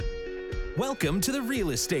Welcome to the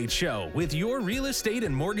Real Estate Show with your real estate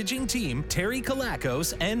and mortgaging team, Terry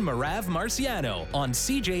Kalakos and Marav Marciano on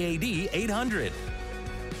CJAD 800.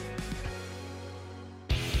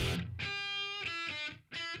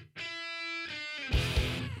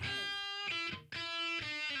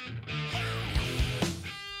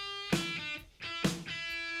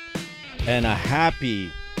 And a happy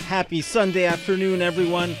Sunday afternoon,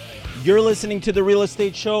 everyone. You're listening to The Real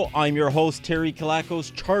Estate Show. I'm your host, Terry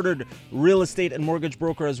Kalakos, chartered real estate and mortgage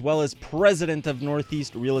broker, as well as president of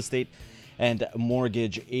Northeast Real Estate and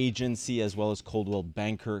Mortgage Agency, as well as Coldwell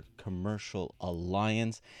Banker Commercial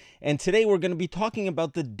Alliance. And today we're going to be talking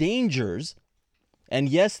about the dangers, and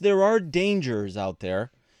yes, there are dangers out there,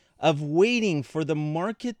 of waiting for the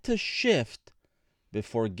market to shift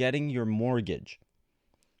before getting your mortgage.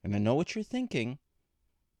 And I know what you're thinking.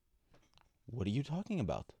 What are you talking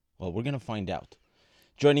about? Well, we're going to find out.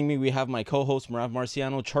 Joining me, we have my co-host, Marav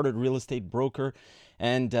Marciano, chartered real estate broker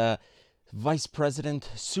and vice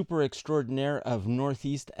president, super extraordinaire of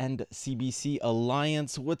Northeast and CBC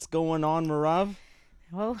Alliance. What's going on, Marav?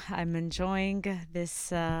 Well, I'm enjoying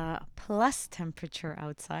this plus temperature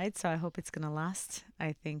outside, so I hope it's going to last.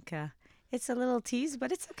 I think it's a little tease,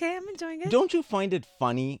 but it's okay. I'm enjoying it. Don't you find it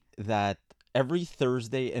funny that every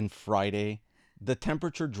Thursday and Friday, the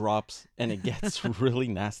temperature drops and it gets really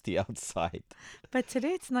nasty outside? But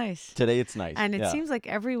today it's nice. Today it's nice. And it seems like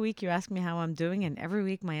every week you ask me how I'm doing, and every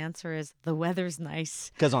week my answer is the weather's nice.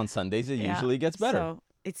 Because on Sundays it usually gets better. So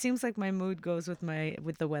it seems like my mood goes with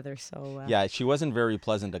the weather. So yeah, she wasn't very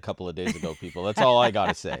pleasant a couple of days ago, people. That's all I got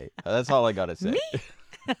to say. That's all I got to say. Me?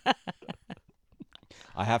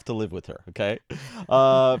 I have to live with her, okay?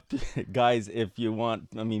 Guys, if you want,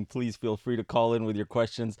 please feel free to call in with your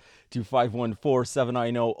questions to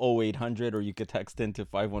 514-790-0800, or you could text in to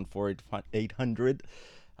 514-800.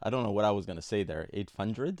 I don't know what I was going to say there.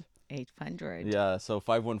 800? 800. Yeah, so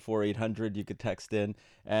 514-800, you could text in.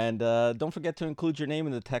 And don't forget to include your name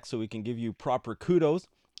in the text so we can give you proper kudos.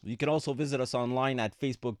 You can also visit us online at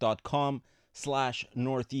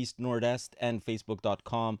facebook.com/Northeast Nordest and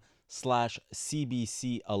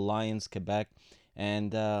facebook.com/CBC Alliance Quebec.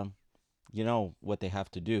 And you know what they have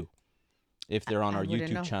to do if they're on our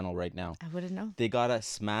YouTube channel right now. I wouldn't know. They got to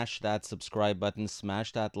smash that subscribe button,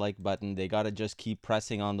 smash that like button. They got to just keep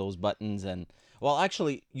pressing on those buttons. And, well,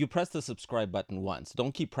 actually, you press the subscribe button once.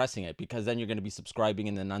 Don't keep pressing it, because then you're going to be subscribing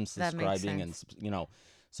and then unsubscribing. And,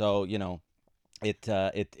 so,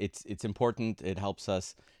 it's important. It helps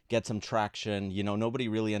us get some traction. Nobody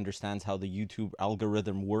really understands how the YouTube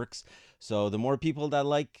algorithm works. So the more people that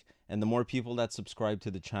like and the more people that subscribe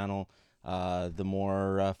to the channel, the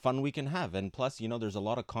more fun we can have. And plus, there's a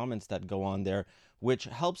lot of comments that go on there, which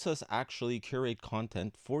helps us actually curate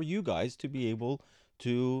content for you guys to be able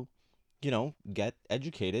to, get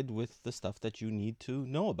educated with the stuff that you need to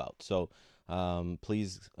know about. So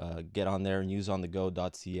please get on there,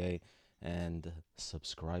 newsonthego.ca, and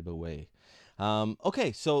subscribe away.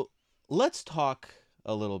 Okay, so let's talk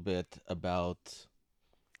a little bit about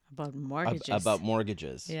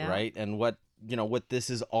mortgages, yeah. Right? And what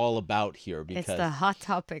this is all about here, because it's the hot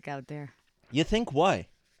topic out there. You think why?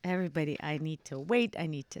 Everybody, I need to wait. I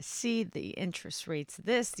need to see the interest rates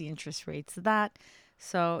this, the interest rates that.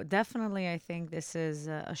 So definitely, I think this is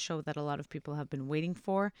a show that a lot of people have been waiting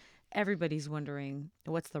for. Everybody's wondering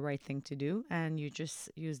what's the right thing to do. And you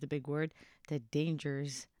just use the big word, the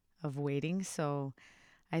dangers of waiting. So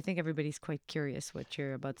I think everybody's quite curious what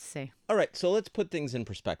you're about to say. All right. So let's put things in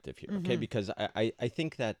perspective here, okay? Because I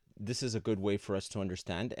think that this is a good way for us to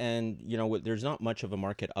understand. And, there's not much of a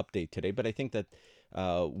market update today, but I think that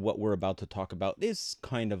what we're about to talk about is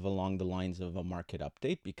kind of along the lines of a market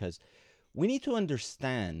update, because we need to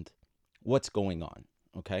understand what's going on,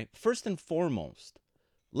 okay? First and foremost,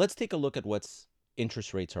 let's take a look at what's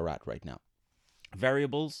interest rates are at right now.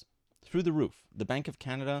 Variables through the roof. The Bank of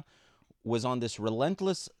Canada was on this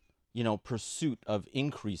relentless, pursuit of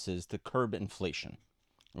increases to curb inflation,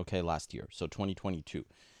 okay, last year, so 2022.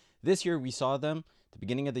 This year we saw them, at the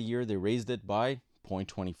beginning of the year, they raised it by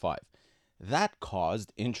 0.25. That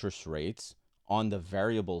caused interest rates on the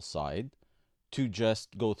variable side to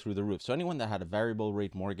just go through the roof. So anyone that had a variable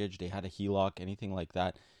rate mortgage, they had a HELOC, anything like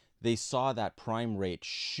that, they saw that prime rate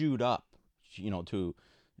shoot up, to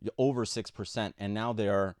over 6%. And now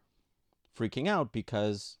they're freaking out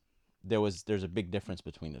because there's a big difference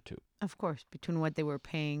between the two. Of course, between what they were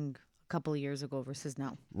paying a couple of years ago versus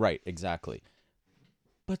now. Right, exactly.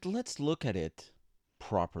 But let's look at it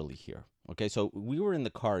properly here. Okay, so we were in the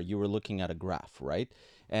car, you were looking at a graph, right?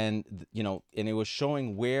 And, and it was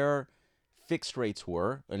showing where fixed rates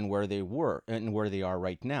were and where they are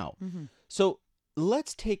right now. Mm-hmm. So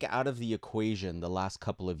let's take out of the equation the last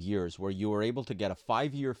couple of years where you were able to get a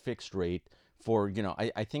 5-year fixed rate for,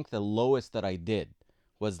 I think the lowest that I did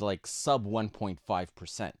was like sub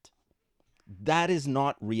 1.5%. That is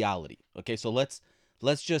not reality. Okay, so let's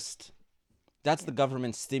just, that's the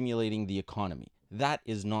government stimulating the economy. That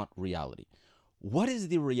is not reality. What is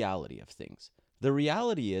the reality of things? The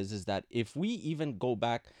reality is that if we even go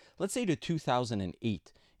back, let's say to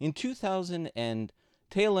 2008, in 2000 and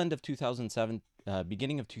tail end of 2007,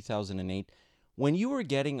 beginning of 2008, when you were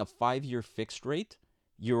getting a 5-year fixed rate,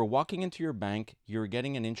 you were walking into your bank, you were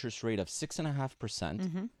getting an interest rate of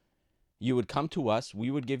 6.5%. You would come to us,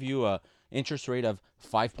 we would give you a interest rate of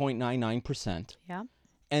 5.99%. Yeah.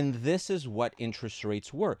 And this is what interest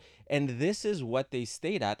rates were. And this is what they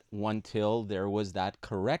stayed at until there was that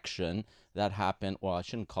correction that happened. Well, I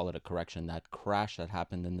shouldn't call it a correction, that crash that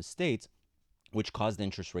happened in the States, which caused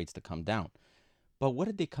interest rates to come down. But what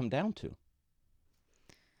did they come down to?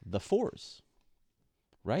 The fours,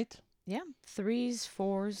 right? Yeah. 3s,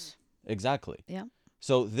 4s. Exactly. Yeah.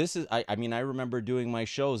 So this is, I mean, I remember doing my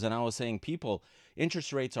shows and I was saying, people,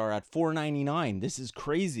 interest rates are at 4.99. This is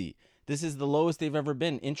crazy. This is the lowest they've ever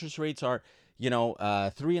been. Interest rates are,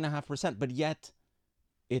 3.5%. But yet,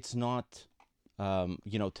 it's not,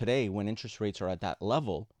 today when interest rates are at that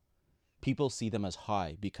level, people see them as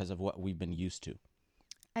high because of what we've been used to.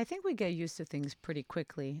 I think we get used to things pretty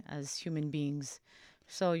quickly as human beings.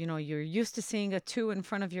 So, you're used to seeing a 2 in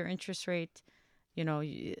front of your interest rate.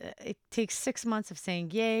 It takes 6 months of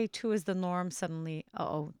saying, yay, 2 is the norm. Suddenly,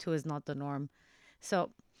 2 is not the norm.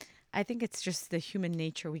 So I think it's just the human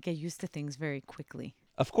nature. We get used to things very quickly.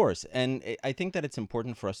 Of course. And I think that it's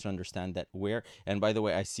important for us to understand that and by the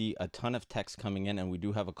way, I see a ton of texts coming in and we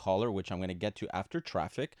do have a caller, which I'm going to get to after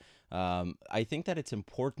traffic. I think that it's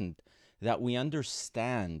important that we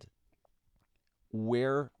understand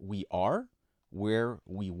where we are, where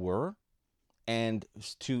we were, and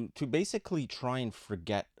to basically try and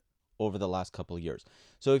forget over the last couple of years.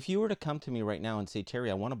 So if you were to come to me right now and say, Terry,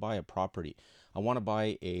 I want to buy a property. I want to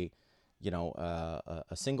buy a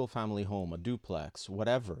single family home, a duplex,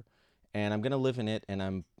 whatever, and I'm going to live in it, and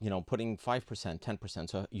I'm, putting 5%, 10%.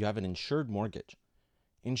 So you have an insured mortgage.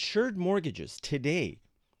 Insured mortgages today,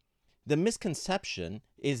 the misconception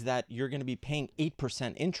is that you're going to be paying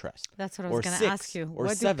 8% interest. That's what I was going to ask you.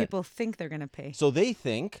 What do people think they're going to pay? So they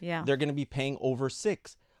think they're going to be paying over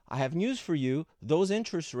 6. I have news for you. Those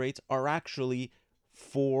interest rates are actually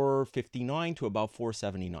 4.59 to about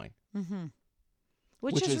 4.79. Mm-hmm.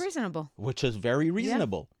 Which is reasonable. Which is very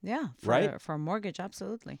reasonable. Yeah, right? For a mortgage,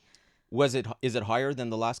 absolutely. Is it higher than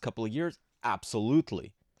the last couple of years?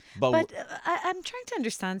 Absolutely. But I'm trying to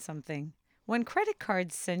understand something. When credit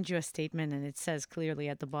cards send you a statement and it says clearly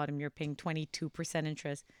at the bottom you're paying 22%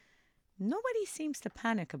 interest, nobody seems to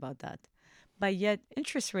panic about that. But yet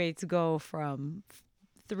interest rates go from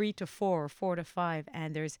 3 to 4, 4 to 5,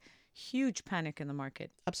 and there's huge panic in the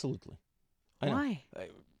market. Absolutely. Why?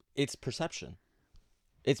 It's perception.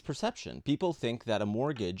 It's perception. People think that a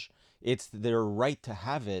mortgage, it's their right to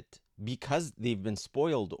have it because they've been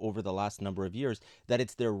spoiled over the last number of years, that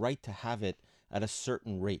it's their right to have it at a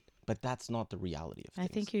certain rate. But that's not the reality of things.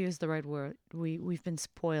 I think you used the right word. We've been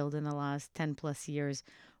spoiled in the last 10 plus years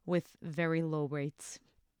with very low rates.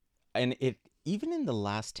 And even in the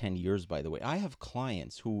last 10 years, by the way, I have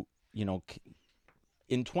clients who,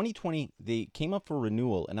 in 2020, they came up for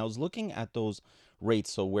renewal, and I was looking at those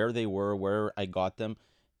rates. So where they were, where I got them,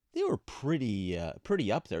 they were pretty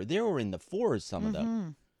up there. They were in the 4s, some of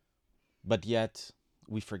them. But yet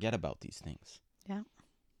we forget about these things. Yeah.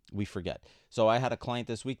 We forget. So I had a client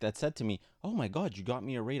this week that said to me, oh my God, you got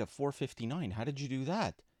me a rate of 4.59. How did you do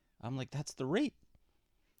that? I'm like, that's the rate.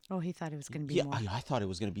 Oh, he thought it was going to be more. I thought it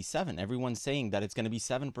was going to be 7. Everyone's saying that it's going to be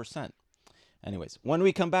 7%. Anyways, when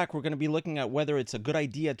we come back, we're going to be looking at whether it's a good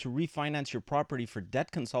idea to refinance your property for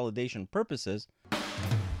debt consolidation purposes.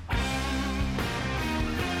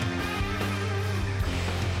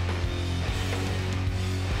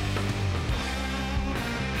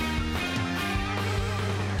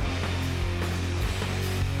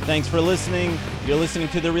 Thanks for listening. You're listening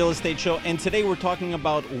to The Real Estate Show, and today we're talking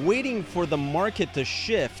about waiting for the market to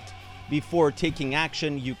shift before taking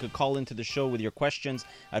action. You could call into the show with your questions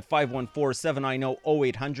at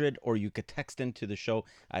 514-790-0800, or you could text into the show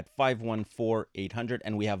at 514-800.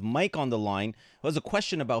 And we have Mike on the line who has a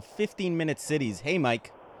question about 15-minute cities. Hey,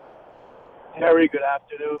 Mike. Terry, good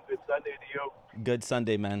afternoon. Good Sunday to you. Good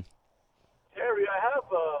Sunday, man. Terry, I have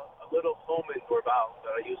a little home in Dorval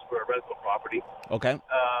that I use for a rental property. Okay.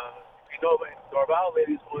 Dorval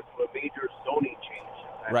is going through a major zoning change,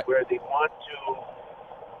 and right. where they want to.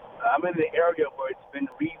 I'm in the area where it's been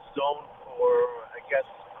rezoned for guess,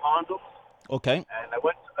 condoms. Okay. And I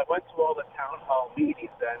went to all the town hall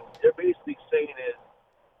meetings, and they're basically saying is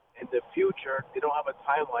in the future they don't have a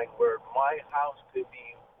timeline where my house could be,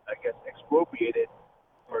 I guess, expropriated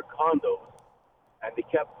for condos. And they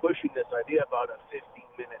kept pushing this idea about a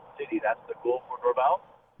 15-minute city. That's the goal for Dorval.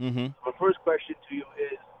 Mm-hmm. My first question to you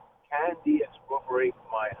is, can they expropriate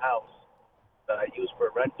my house that I use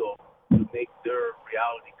for rental to make their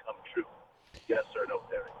reality come true? Yes or no,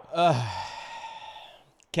 Terry?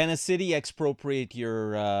 Can a city expropriate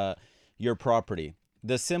your property?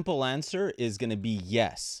 The simple answer is going to be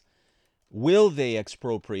yes. Will they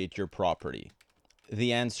expropriate your property?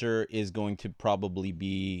 The answer is going to probably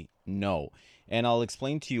be no. And I'll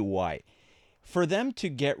explain to you why. For them to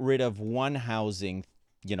get rid of one housing,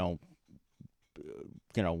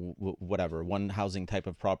 whatever, one housing type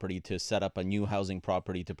of property to set up a new housing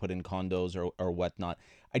property to put in condos or whatnot,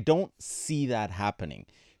 I don't see that happening.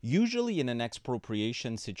 Usually in an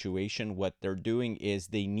expropriation situation, what they're doing is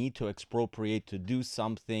they need to expropriate to do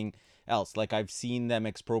something else. Like I've seen them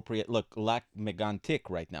expropriate. Look, Lac Mégantic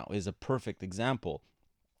right now is a perfect example.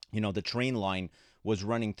 The train line was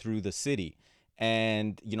running through the city.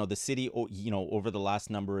 And, the city, over the last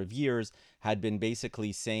number of years had been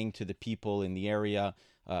basically saying to the people in the area,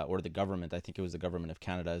 or the government, I think it was the government of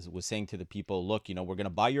Canada, was saying to the people, look, we're going to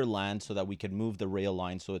buy your land so that we can move the rail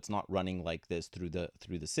line so it's not running like this through the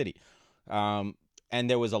city. And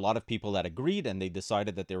there was a lot of people that agreed, and they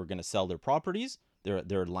decided that they were going to sell their properties,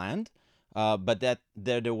 their land. But that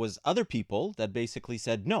there was other people that basically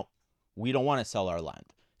said, no, we don't want to sell our land.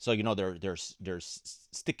 So, they're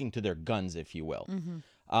sticking to their guns, if you will.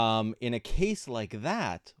 Mm-hmm. In a case like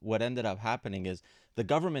that, what ended up happening is the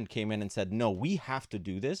government came in and said, no, we have to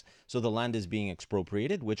do this. So the land is being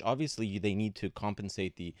expropriated, which obviously they need to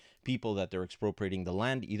compensate the people that they're expropriating the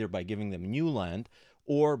land, either by giving them new land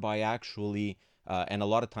or by actually, and a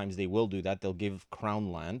lot of times they will do that, they'll give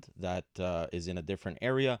crown land that is in a different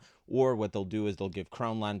area, or what they'll do is they'll give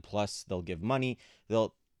crown land plus they'll give money.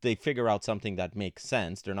 They figure out something that makes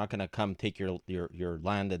sense. They're not going to come take your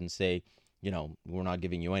land and say, we're not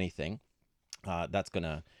giving you anything. That's going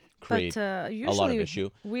to create a lot of issue.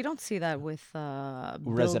 We don't see that with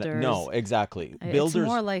builders. No, exactly. It's Builders,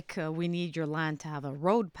 more like we need your land to have a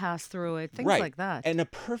road pass through it, things like that. And a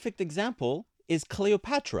perfect example is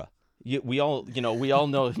Cleopatra. We all know,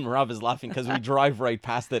 Marav is laughing because we drive right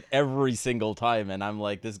past it every single time, and I'm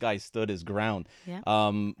like, this guy stood his ground. Yeah.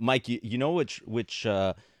 Mike, you know which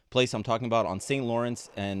place I'm talking about on St. Lawrence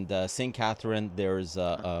and St. Catherine? There's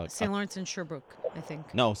St. Lawrence and Sherbrooke, I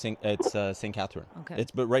think. No, it's St. Catherine. Okay.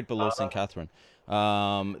 It's but right below St. Catherine.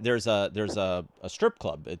 There's a strip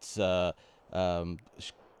club. It's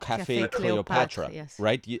Cafe Cleopatra. Yes.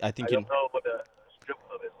 Right? I think I don't know what a strip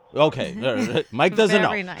club is. Okay, Mike doesn't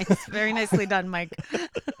Very know. nice. Very nicely done, Mike.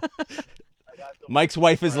 Mike's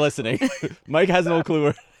wife is listening. Mike has no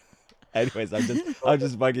clue. Anyways, I'm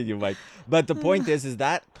just bugging you, Mike. But the point is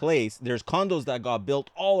that place, there's condos that got built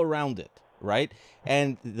all around it, right?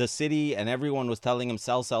 And the city and everyone was telling him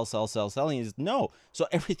sell. He's no. So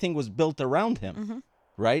everything was built around him,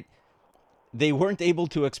 right? They weren't able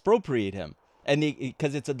to expropriate him. And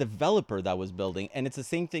because it's a developer that was building, and it's the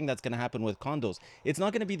same thing that's going to happen with condos. It's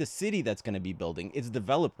not going to be the city that's going to be building, it's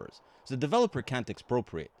developers. So the developer can't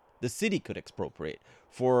expropriate. The city could expropriate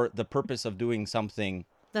for the purpose of doing something.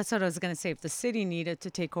 That's what I was going to say. If the city needed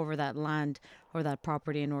to take over that land or that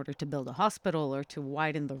property in order to build a hospital or to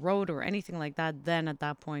widen the road or anything like that, then at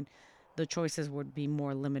that point, the choices would be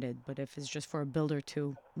more limited. But if it's just for a builder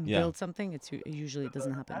to build something, it usually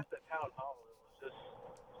doesn't happen. At the town hall, it was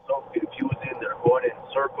just so confusing. They're going in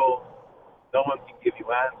circles. No one can give you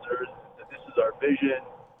answers. This is our vision.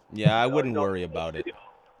 Yeah, I wouldn't worry about it.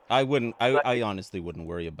 I wouldn't. I honestly wouldn't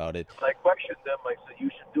worry about it. I questioned them. I said, you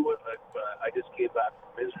should do it. I just came back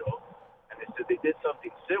from Israel, and they said they did something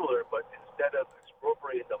similar, but instead of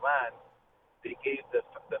expropriating the land, they gave the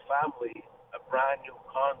family a brand new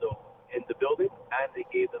condo in the building, and they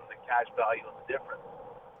gave them the cash value of the difference.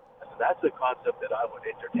 I said, that's a concept that I would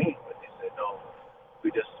entertain. But they said, no, we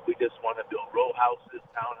just want to build row houses,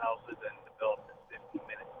 townhouses, and develop this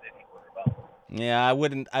 15-minute city. What about? Yeah, I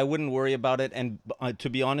wouldn't worry about it. And to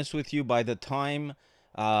be honest with you, by the time,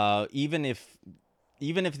 even if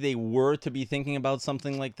they were to be thinking about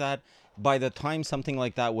something like that, by the time something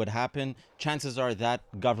like that would happen, chances are that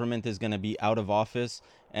government is going to be out of office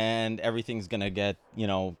and everything's going to get,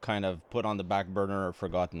 kind of put on the back burner or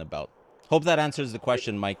forgotten about. Hope that answers the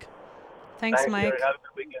question, Mike. Thanks, Mike. Have a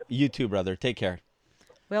good weekend. You too, brother. Take care.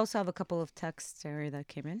 We also have a couple of texts, Terry, that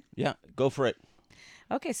came in. Yeah, go for it.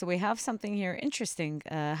 Okay, so we have something here interesting.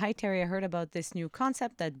 Hi, Terry. I heard about this new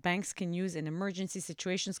concept that banks can use in emergency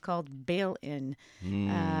situations called bail-in.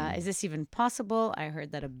 Is this even possible? I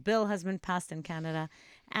heard that a bill has been passed in Canada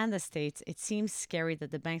and the States. It seems scary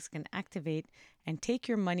that the banks can activate and take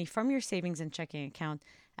your money from your savings and checking account,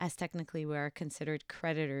 as technically we are considered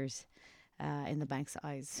creditors in the bank's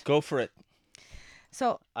eyes. Go for it.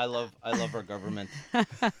 So I love our government.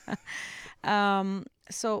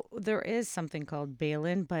 So there is something called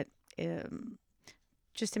bail-in, but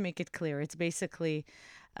just to make it clear, it's basically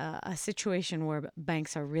a situation where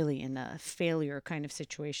banks are really in a failure kind of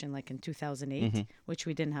situation, like in 2008, which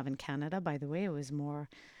we didn't have in Canada, by the way. It was more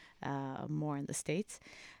in the States.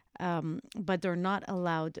 But they're not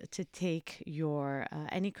allowed to take your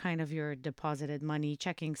any kind of your deposited money,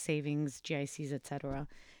 checking, savings, GICs, etc.,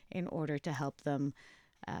 in order to help them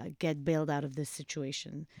get bailed out of this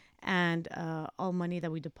situation. And all money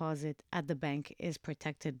that we deposit at the bank is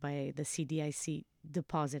protected by the CDIC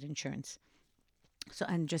deposit insurance. So,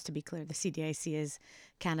 and just to be clear, the CDIC is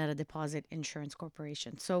Canada Deposit Insurance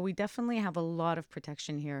Corporation. So we definitely have a lot of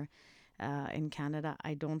protection here in Canada.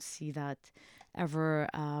 I don't see that ever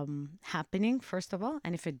happening, first of all.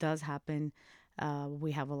 And if it does happen,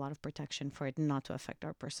 we have a lot of protection for it not to affect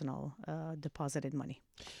our personal deposited money.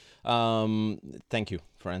 Thank you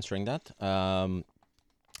for answering that.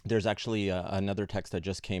 There's actually another text that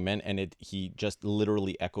just came in, and he just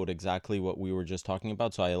literally echoed exactly what we were just talking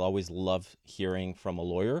about. So I always love hearing from a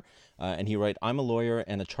lawyer. And he writes, I'm a lawyer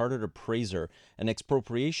and a chartered appraiser. An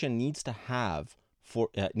expropriation needs to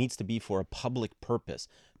be for a public purpose,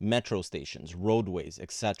 metro stations, roadways,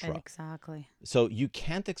 etc. Exactly. So you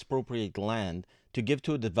can't expropriate land to give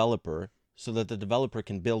to a developer so that the developer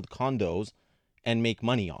can build condos and make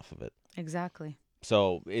money off of it. Exactly.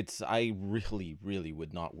 So I really, really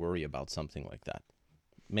would not worry about something like that.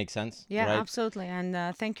 Make sense? Yeah, right? Absolutely.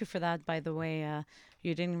 And thank you for that, by the way.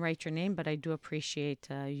 You didn't write your name, but I do appreciate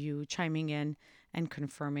you chiming in and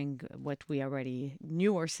confirming what we already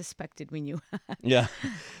knew or suspected we knew. Yeah.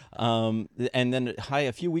 And then,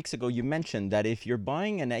 a few weeks ago, you mentioned that if you're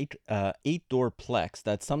buying an eight-door Plex,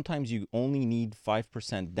 that sometimes you only need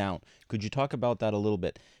 5% down. Could you talk about that a little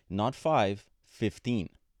bit? Not 5, 15.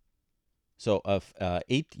 So a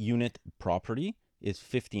 8-unit property is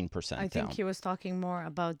 15% I think down. he was talking more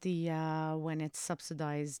about the when it's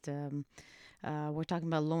subsidized. We're talking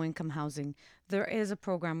about low-income housing. There is a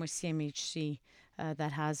program with CMHC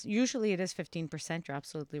that has, usually it is 15%. You're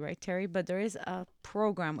absolutely right, Terry. But there is a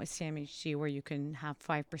program with CMHC where you can have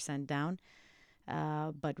 5% down.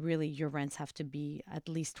 But really, your rents have to be at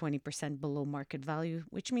least 20% below market value,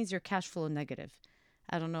 which means you're cash flow negative.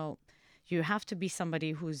 I don't know. You have to be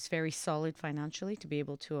somebody who's very solid financially to be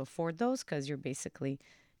able to afford those, because you're basically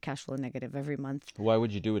cash flow negative every month. Why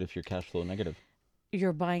would you do it if you're cash flow negative?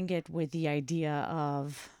 You're buying it with the idea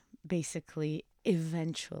of basically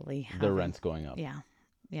eventually having, the rent's going up. Yeah.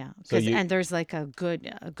 So and there's like a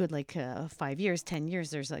good 5 years, 10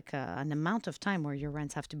 years. There's like an amount of time where your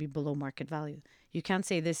rents have to be below market value. You can't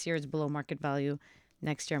say this year it's below market value.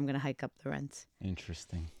 Next year I'm going to hike up the rents.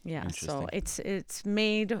 Interesting. Yeah. Interesting. So it's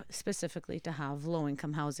made specifically to have low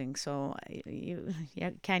income housing. So you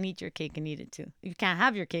can't eat your cake and eat it too. You can't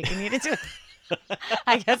have your cake and eat it too.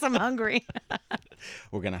 I guess I'm hungry.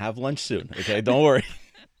 We're going to have lunch soon. Okay. Don't worry.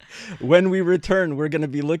 When we return, we're going to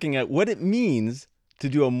be looking at what it means to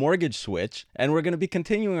do a mortgage switch. And we're going to be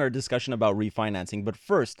continuing our discussion about refinancing. But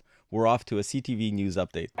first, we're off to a CTV News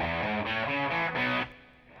update.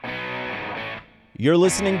 You're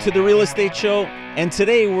listening to The Real Estate Show, and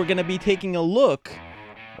today we're going to be taking a look,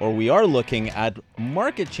 or we are looking at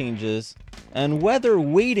market changes and whether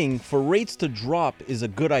waiting for rates to drop is a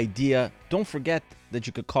good idea. Don't forget that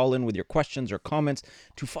you could call in with your questions or comments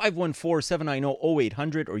to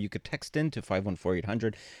 514-790-0800, or you could text in to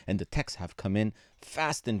 514-800, and the texts have come in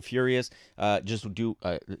fast and furious.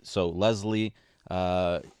 So Leslie,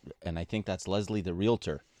 and I think that's Leslie the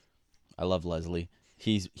realtor. I love Leslie.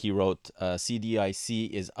 He wrote CDIC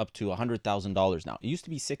is up to $100,000 now. It used to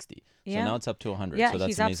be 60, so now it's up to 100. Yeah, so that's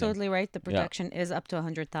he's amazing. absolutely right. The protection is up to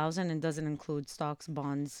 100,000 and doesn't include stocks,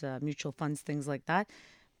 bonds, mutual funds, things like that.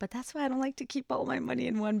 But that's why I don't like to keep all my money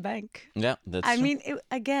in one bank. Yeah, that's I true. mean,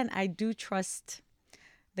 again, I do trust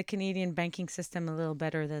the Canadian banking system a little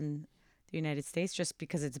better than the United States, just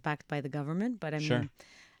because it's backed by the government. But I mean,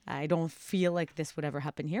 I don't feel like this would ever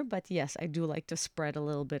happen here. But yes, I do like to spread a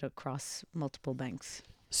little bit across multiple banks.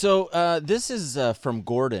 So this is from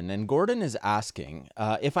Gordon, and Gordon is asking,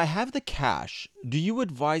 if I have the cash, do you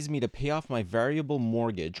advise me to pay off my variable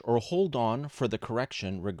mortgage or hold on for the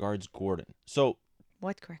correction? Regards, Gordon. So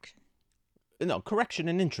What correction? No, correction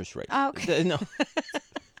in interest rates. Oh, okay. No,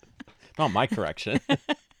 not my correction.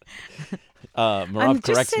 I'm Marav just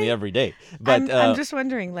corrects me saying- every day. But I'm just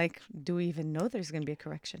wondering, like, do we even know there's going to be a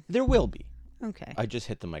correction? there will be. Okay. I just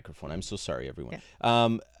hit the microphone. I'm so sorry, everyone.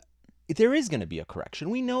 There is going to be a correction.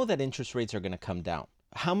 We know that interest rates are going to come down.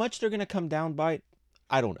 How much they're going to come down by,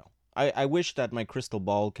 I don't know. I wish that my crystal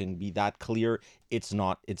ball can be that clear. It's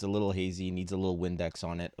not. It's a little hazy, needs a little Windex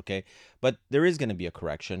on it, okay? But there is going to be a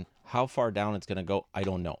correction. How far down it's going to go, I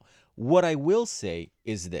don't know. What I will say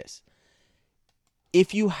is this.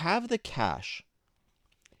 If you have the cash,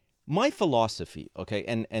 my philosophy, okay,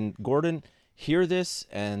 and Gordon, hear this,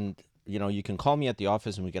 and you know, you can call me at the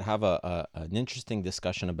office and we could have an interesting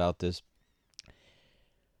discussion about this.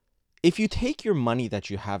 If you take your money that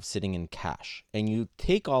you have sitting in cash and you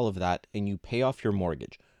take all of that and you pay off your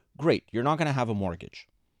mortgage, great. You're not going to have a mortgage.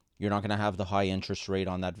 You're not going to have the high interest rate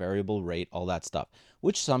on that variable rate, all that stuff,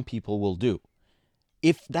 which some people will do.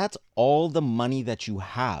 If that's all the money that you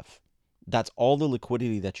have, that's all the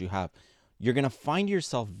liquidity that you have, you're going to find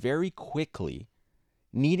yourself very quickly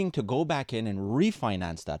needing to go back in and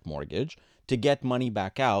refinance that mortgage to get money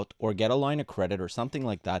back out or get a line of credit or something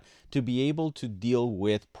like that to be able to deal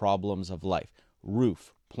with problems of life.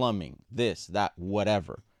 Roof, plumbing, this, that,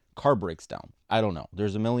 whatever. Car breaks down. I don't know.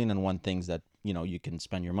 There's a million and one things that, you know, you can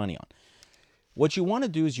spend your money on. What you want to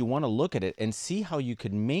do is you want to look at it and see how you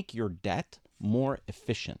could make your debt more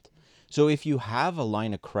efficient. So if you have a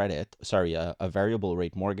line of credit, a variable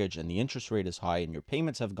rate mortgage, and the interest rate is high and your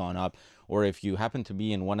payments have gone up, or if you happen to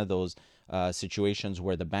be in one of those situations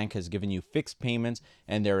where the bank has given you fixed payments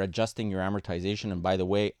and they're adjusting your amortization, and by the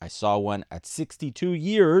way, I saw one at 62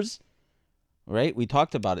 years, right? We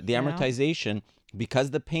talked about it. The amortization,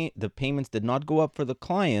 because the payments did not go up for the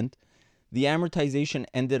client, the amortization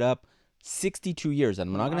ended up 62 years.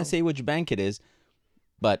 And I'm not going to say which bank it is,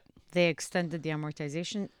 but They extended the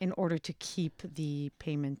amortization in order to keep the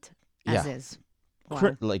payment as is.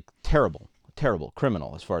 Wow. like terrible,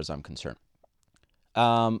 criminal as far as I'm concerned.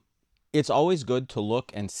 It's always good to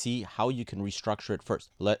look and see how you can restructure it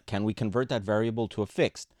first. Can we convert that variable to a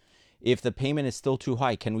fixed? If the payment is still too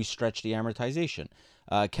high, can we stretch the amortization?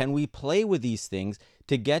 Can we play with these things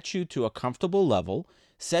to get you to a comfortable level,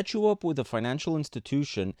 set you up with a financial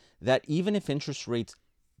institution that even if interest rates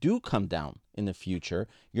do come down in the future,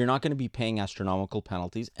 you're not going to be paying astronomical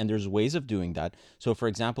penalties, and there's ways of doing that. So for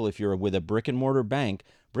example, if you're with a brick and mortar bank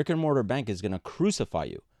is going to crucify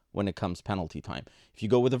you when it comes penalty time. If you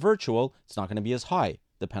go with a virtual, it's not going to be as high,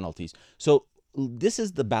 the penalties. So this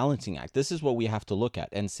is the balancing act. This is what we have to look at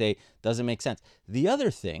and say, does it make sense? The other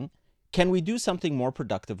thing, can we do something more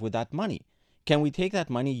productive with that money? Can we take that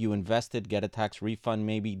money you invested, get a tax refund,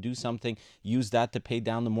 maybe do something, use that to pay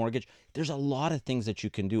down the mortgage? There's a lot of things that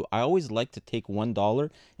you can do. I always like to take $1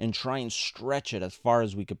 and try and stretch it as far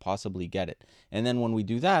as we could possibly get it. And then when we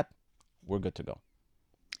do that, we're good to go.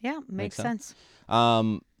 Yeah, makes sense.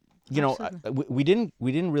 You know, we didn't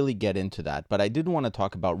really get into that, but I did want to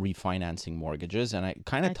talk about refinancing mortgages, and I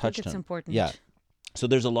kind of touched on it. It's important. Yeah. So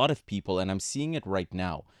there's a lot of people, and I'm seeing it right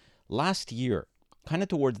now. Last year, kind of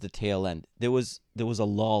towards the tail end, there was a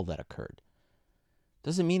lull that occurred.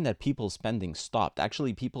 Doesn't mean that people's spending stopped.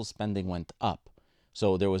 Actually, people's spending went up.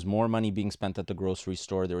 So there was more money being spent at the grocery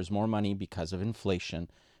store. There was more money because of inflation.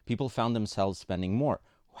 People found themselves spending more.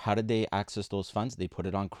 How did they access those funds? They put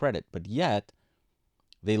it on credit, but yet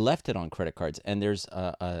they left it on credit cards. And there's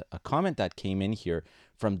a comment that came in here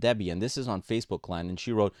from Debbie, and this is on Facebook land, and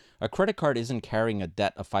she wrote, a credit card isn't carrying a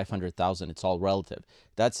debt of $500,000. It's all relative.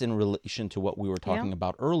 That's in relation to what we were talking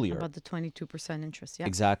about earlier. About the 22% interest, yeah.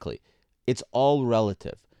 Exactly. It's all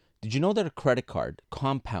relative. Did you know that a credit card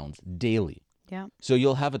compounds daily? Yeah. So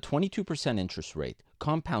you'll have a 22% interest rate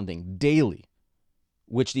compounding daily,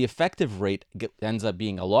 which the effective rate ends up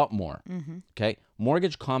being a lot more. Mm-hmm. Okay.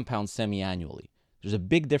 Mortgage compounds semi-annually. There's a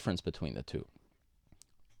big difference between the two.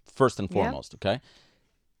 First and foremost, okay?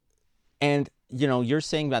 And, you know, you're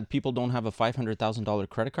saying that people don't have a $500,000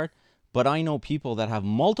 credit card, but I know people that have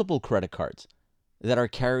multiple credit cards that are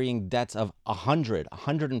carrying debts of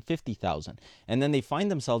 $150,000. And then they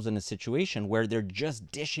find themselves in a situation where they're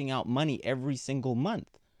just dishing out money every single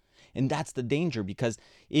month. And that's the danger, because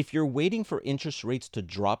if you're waiting for interest rates to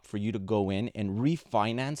drop for you to go in and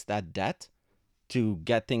refinance that debt to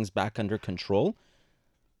get things back under control,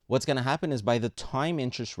 what's going to happen is by the time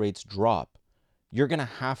interest rates drop, you're going to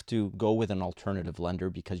have to go with an alternative lender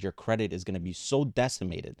because your credit is going to be so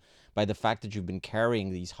decimated by the fact that you've been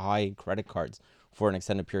carrying these high credit cards for an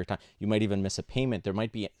extended period of time. You might even miss a payment.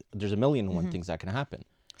 There's a million and one things that can happen.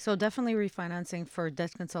 So definitely refinancing for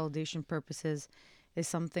debt consolidation purposes is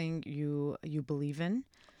something you believe in.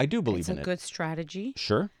 I do believe It's in a it. good strategy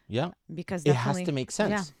Sure. Yeah. because It has definitely to make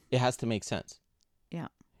sense. Yeah, It has to make sense. yeah.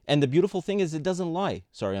 And the beautiful thing is it doesn't lie.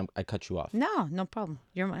 Sorry, I cut you off. No, no problem.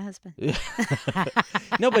 You're my husband.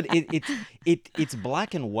 No, but it's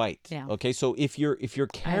black and white. Yeah. Okay, so if you're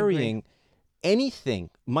carrying anything,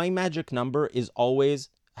 my magic number is always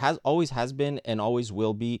has been and always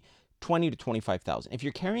will be 20 to 25,000. If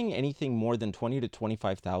you're carrying anything more than 20 to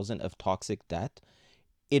 25,000 of toxic debt,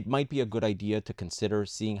 it might be a good idea to consider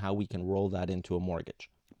seeing how we can roll that into a mortgage.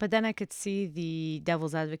 But then I could see the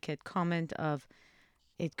devil's advocate comment of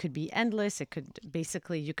it could be endless. It could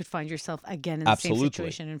basically, you could find yourself again in the same Absolutely.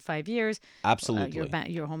 situation in 5 years.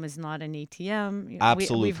 Absolutely. Your home is not an ATM.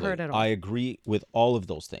 Absolutely. We've heard it all. I agree with all of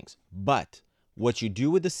those things. But what you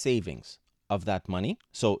do with the savings of that money,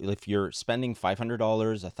 so if you're spending $500,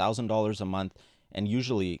 $1,000 a month, and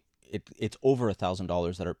usually it's over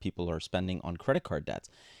 $1,000 that people are spending on credit card debts.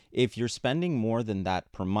 If you're spending more than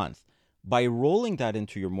that per month, by rolling that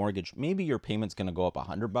into your mortgage, maybe your payment's going to go up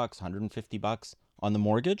 $100, $150 on the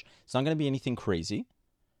mortgage. It's not going to be anything crazy.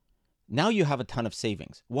 Now you have a ton of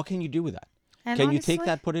savings. What can you do with that? And Can you take honestly,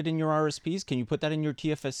 that, put it in your RSPs? Can you put that in your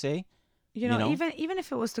TFSA? You know, know? even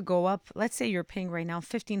if it was to go up, let's say you're paying right now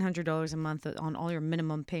 $1,500 a month on all your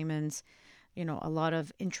minimum payments, a lot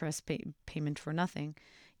of interest payment for nothing.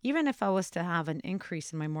 Even if I was to have an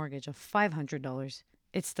increase in my mortgage of $500,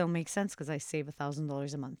 it still makes sense because I save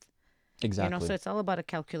 $1,000 a month. Exactly. So it's all about a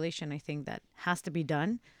calculation, I think, that has to be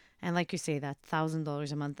done. And like you say, that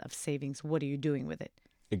 $1,000 a month of savings, what are you doing with it?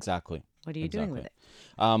 Exactly. What are you doing with it?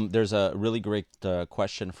 There's a really great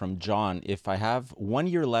question from John. If I have 1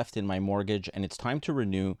 year left in my mortgage and it's time to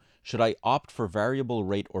renew, should I opt for variable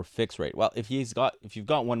rate or fixed rate? Well, if you've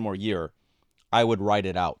got 1 more year, I would write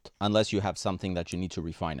it out unless you have something that you need to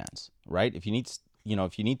refinance, right? If you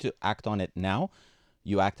need to act on it now,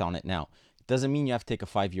 you act on it now. It doesn't mean you have to take a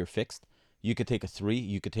 5-year fixed. You could take a 3,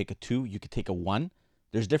 you could take a 2, you could take a 1.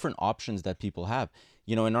 There's different options that people have.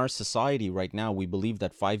 In our society right now, we believe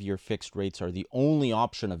that 5-year fixed rates are the only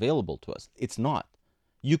option available to us. It's not.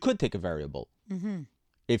 You could take a variable. Mm-hmm.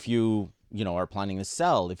 If you are planning to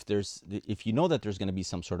sell, if you know that there's going to be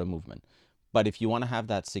some sort of movement. But if you want to have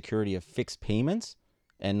that security of fixed payments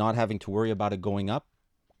and not having to worry about it going up,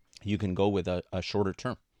 you can go with a shorter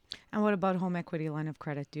term. And what about home equity line of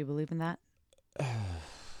credit? Do you believe in that?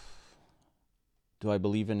 Do I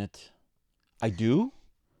believe in it? I do.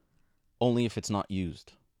 Only if it's not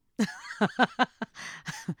used.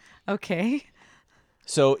 Okay.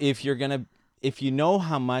 So if you know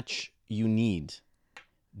how much you need,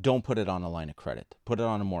 don't put it on a line of credit. Put it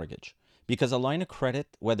on a mortgage. Because a line of credit,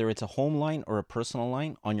 whether it's a home line or a personal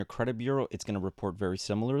line, on your credit bureau, it's going to report very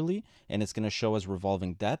similarly, and it's going to show as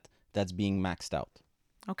revolving debt that's being maxed out.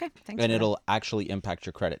 Okay, thanks. And for it'll actually impact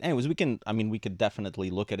your credit. Anyways, we could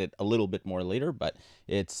definitely look at it a little bit more later, but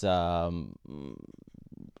it's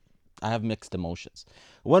I have mixed emotions.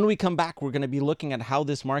 When we come back, we're going to be looking at how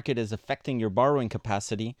this market is affecting your borrowing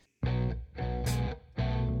capacity.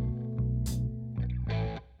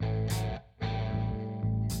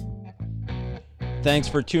 Thanks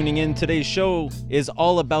for tuning in. Today's show is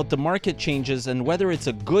all about the market changes and whether it's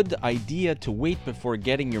a good idea to wait before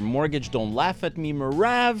getting your mortgage. Don't laugh at me,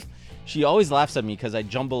 Marav. She always laughs at me because I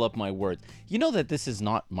jumble up my words. You know that this is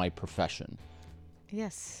not my profession.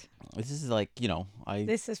 Yes. This is like,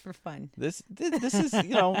 This is for fun. This is,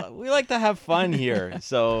 we like to have fun here.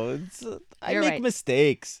 So I You're make right.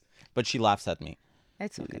 mistakes, but she laughs at me.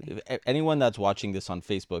 It's okay. If anyone that's watching this on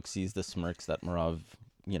Facebook sees the smirks that Marav,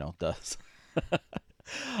 does.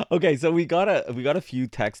 Okay, so we got a few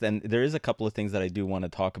texts, and there is a couple of things that I do want to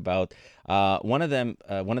talk about. One of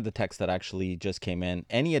the texts that actually just came in.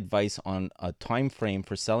 Any advice on a time frame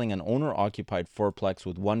for selling an owner-occupied fourplex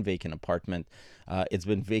with one vacant apartment? It's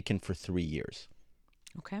been vacant for 3 years.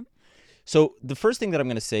 Okay. So the first thing that I'm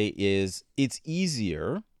going to say is it's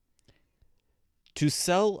easier to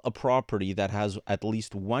sell a property that has at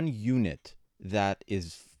least one unit that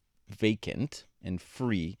is vacant and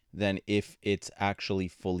free than if it's actually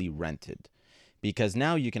fully rented, because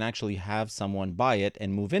now you can actually have someone buy it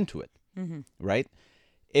and move into it, right?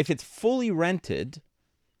 If it's fully rented,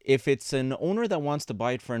 if it's an owner that wants to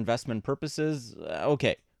buy it for investment purposes,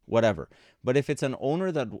 okay, whatever. But if it's an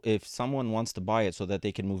owner if someone wants to buy it so that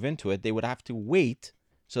they can move into it, they would have to wait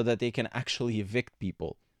so that they can actually evict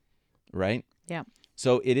people, right? Yeah.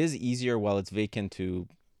 So it is easier while it's vacant to.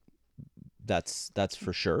 That's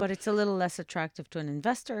for sure. But it's a little less attractive to an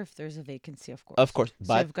investor if there's a vacancy, of course. Of course, So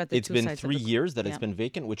but you've got the it's two been sides of 3 the- years that Yeah. it's been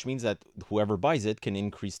vacant, which means that whoever buys it can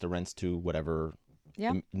increase the rents to whatever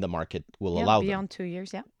Yeah. the market will Yeah, allow them. beyond 2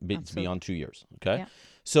 years. Yeah. Absolutely. Beyond 2 years. Okay. Yeah.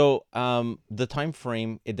 So the time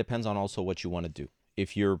frame, it depends on also what you want to do.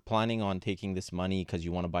 If you're planning on taking this money because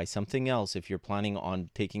you want to buy something else, if you're planning on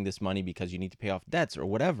taking this money because you need to pay off debts or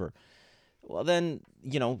whatever, well, then,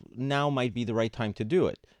 now might be the right time to do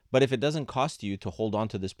it. But if it doesn't cost you to hold on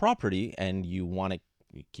to this property and you want to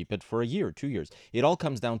keep it for a year, 2 years, it all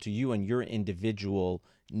comes down to you and your individual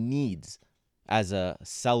needs as a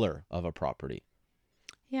seller of a property.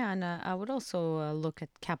 Yeah, and I would also look at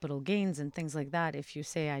capital gains and things like that. If you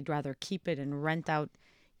say I'd rather keep it and rent out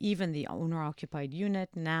even the owner-occupied unit,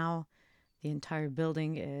 now the entire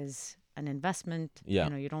building is an investment.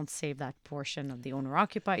 Yeah. You don't save that portion of the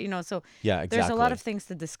owner-occupied. So Yeah, there's a lot exactly. of things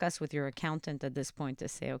to discuss with your accountant at this point to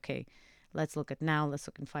say, okay, let's look at now, let's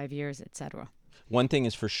look in 5 years, etc. One thing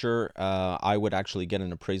is for sure, I would actually get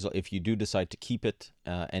an appraisal. If you do decide to keep it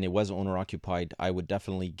and it was owner occupied, I would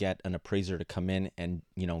definitely get an appraiser to come in and,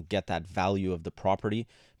 get that value of the property,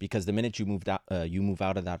 because the minute you move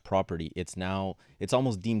out of that property, it's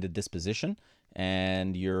almost deemed a disposition,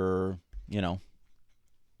 and you're,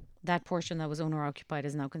 That portion that was owner-occupied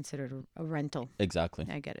is now considered a rental. Exactly.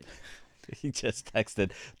 I get it. He just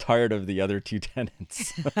texted, tired of the other two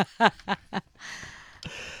tenants.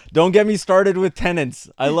 Don't get me started with tenants.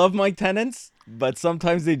 I love my tenants, but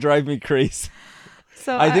sometimes they drive me crazy.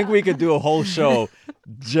 So I think we could do a whole show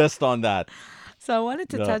just on that. So I wanted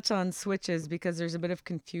to Yeah. touch on switches because there's a bit of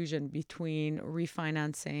confusion between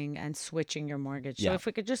refinancing and switching your mortgage. So Yeah. if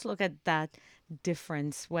we could just look at that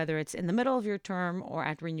difference, whether it's in the middle of your term or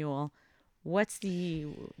at renewal, what's the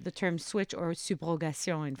term switch or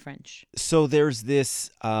subrogation in French? So there's this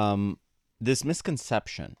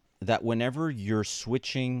misconception that whenever you're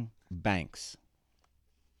switching banks,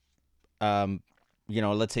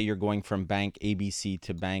 let's say you're going from bank ABC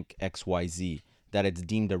to bank XYZ, that it's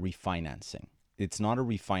deemed a refinancing. It's not a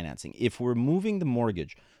refinancing. If we're moving the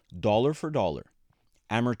mortgage dollar for dollar,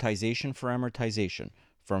 amortization for amortization,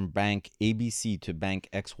 from bank ABC to bank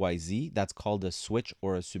XYZ, that's called a switch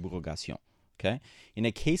or a subrogation. Okay? In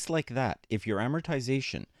a case like that, if your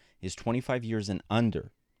amortization is 25 years and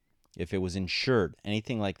under, if it was insured,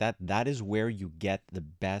 anything like that, that is where you get the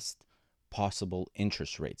best possible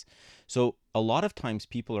interest rates. So a lot of times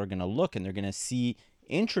people are going to look and they're going to see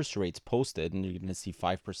interest rates posted, and you're going to see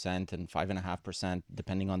 5% and 5.5%,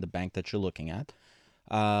 depending on the bank that you're looking at.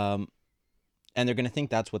 And they're going to think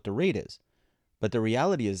that's what the rate is. But the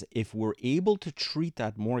reality is, if we're able to treat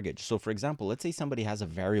that mortgage, so for example, let's say somebody has a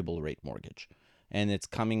variable rate mortgage and it's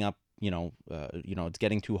coming up, it's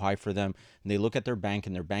getting too high for them, and they look at their bank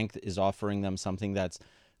and their bank is offering them something that's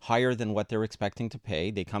higher than what they're expecting to pay.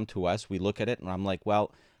 They come to us, we look at it, and I'm like,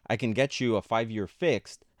 well, I can get you a 5-year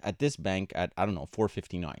fixed at this bank at,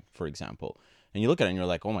 4.59, for example. And you look at it and you're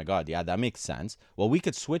like, oh my God, yeah, that makes sense. Well, we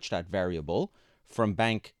could switch that variable from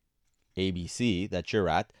bank ABC that you're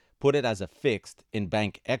at, put it as a fixed in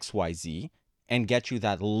bank XYZ, and get you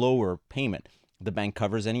that lower payment. The bank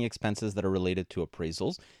covers any expenses that are related to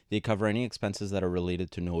appraisals. They cover any expenses that are related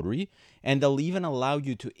to notary. And they'll even allow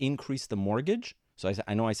you to increase the mortgage. So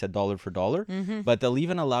I know I said dollar for dollar, but they'll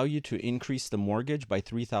even allow you to increase the mortgage by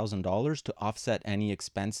 $3,000 to offset any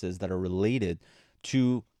expenses that are related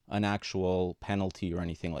to an actual penalty or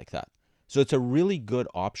anything like that. So it's a really good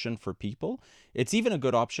option for people. It's even a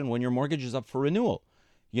good option when your mortgage is up for renewal.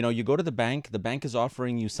 You go to the bank is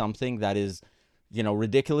offering you something that is,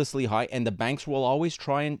 ridiculously high, and the banks will always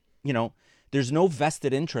try and, there's no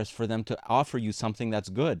vested interest for them to offer you something that's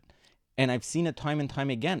good. And I've seen it time and time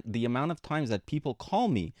again. The amount of times that people call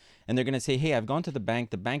me and they're going to say, hey, I've gone to the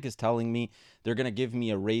bank is telling me they're going to give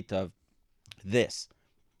me a rate of this.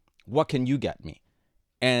 What can you get me?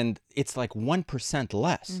 And it's like 1%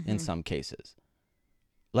 less in some cases,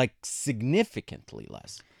 like significantly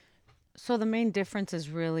less. So the main difference is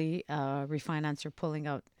really refinance, you're pulling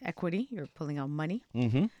out equity, you're pulling out money.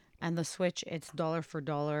 Mm-hmm. And the switch, it's dollar for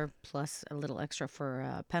dollar plus a little extra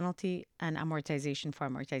for penalty and amortization for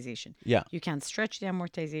amortization. Yeah. You can't stretch the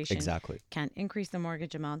amortization. Exactly. Can't increase the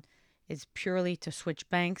mortgage amount. It's purely to switch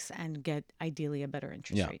banks and get ideally a better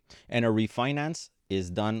interest rate. And a refinance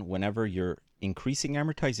is done whenever you're increasing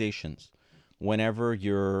amortizations, whenever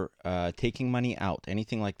you're taking money out,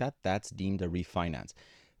 anything like that, that's deemed a refinance.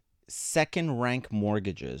 Second rank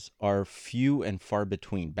mortgages are few and far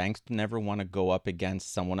between. Banks never want to go up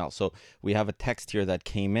against someone else. So we have a text here that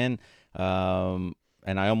came in, and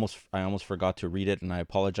I almost forgot to read it, and I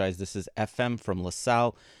apologize. This is FM from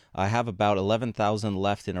LaSalle. I have about 11,000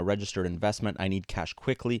 left in a registered investment. I need cash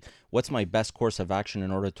quickly. What's my best course of action in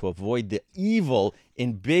order to avoid the evil,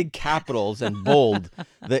 in big capitals and bold,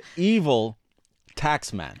 the evil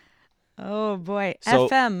tax man? Oh boy, So-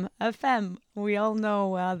 FM. We all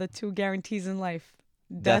know the two guarantees in life: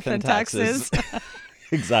 Death and taxes.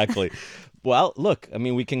 Exactly. Well, look, I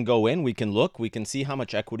mean, we can go in, we can look, we can see how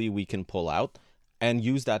much equity we can pull out and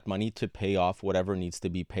use that money to pay off whatever needs to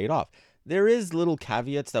be paid off. There is little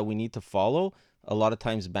caveats that we need to follow. A lot of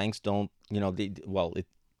times banks don't,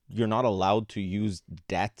 you're not allowed to use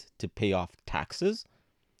debt to pay off taxes.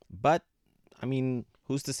 But I mean,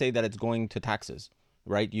 who's to say that it's going to taxes,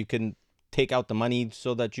 right? You can take out the money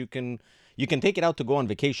so that you can take it out to go on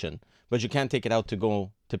vacation, but you can't take it out to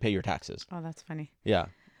go to pay your taxes. Oh, that's funny. Yeah.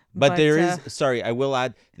 But But, there is, sorry, I will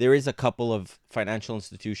add, there is a couple of financial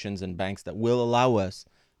institutions and banks that will allow us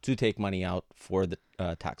to take money out for the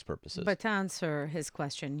tax purposes. But to answer his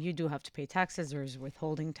question, you do have to pay taxes. There's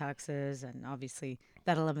withholding taxes, and obviously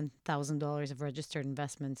that $11,000 of registered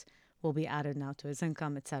investments will be added now to his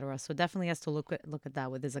income, etc. So definitely has to look at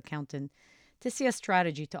that with his accountant to see a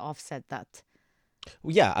strategy to offset that.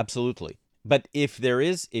 Yeah, absolutely. But if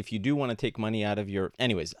you do want to take money out of your,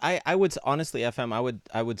 anyways, I would honestly, FM,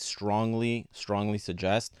 I would strongly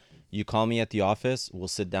suggest you call me at the office. We'll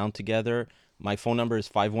sit down together. My phone number is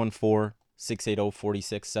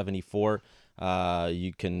 514-680-4674.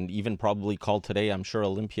 You can even probably call today. I'm sure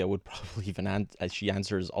Olympia would probably even she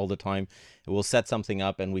answers all the time. We'll set something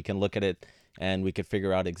up and we can look at it and we could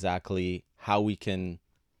figure out exactly how we can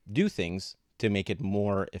do things to make it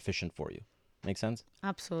more efficient for you. Make sense?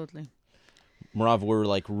 Absolutely. Marav, we're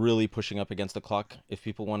like really pushing up against the clock. If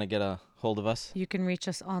people want to get a hold of us, You can reach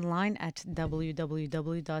us online at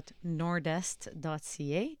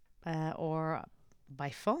www.nordest.ca or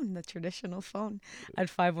by phone, the traditional phone, at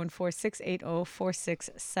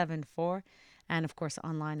 514-680-4674. And of course,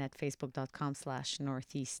 online at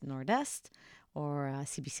facebook.com/Northeast Nordest or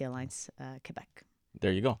CBC Alliance Quebec.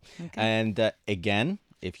 there you go. Okay. And again,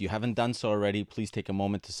 if you haven't done so already, please take a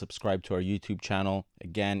moment to subscribe to our YouTube channel.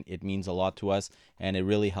 Again, it means a lot to us and it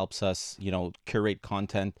really helps us, curate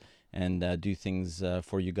content and do things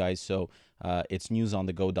for you guys. So it's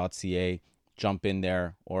newsonthego.ca. Jump in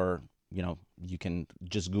there, or you can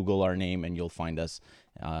just Google our name and you'll find us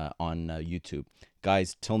on YouTube.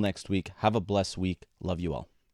 Guys, till next week, have a blessed week. Love you all.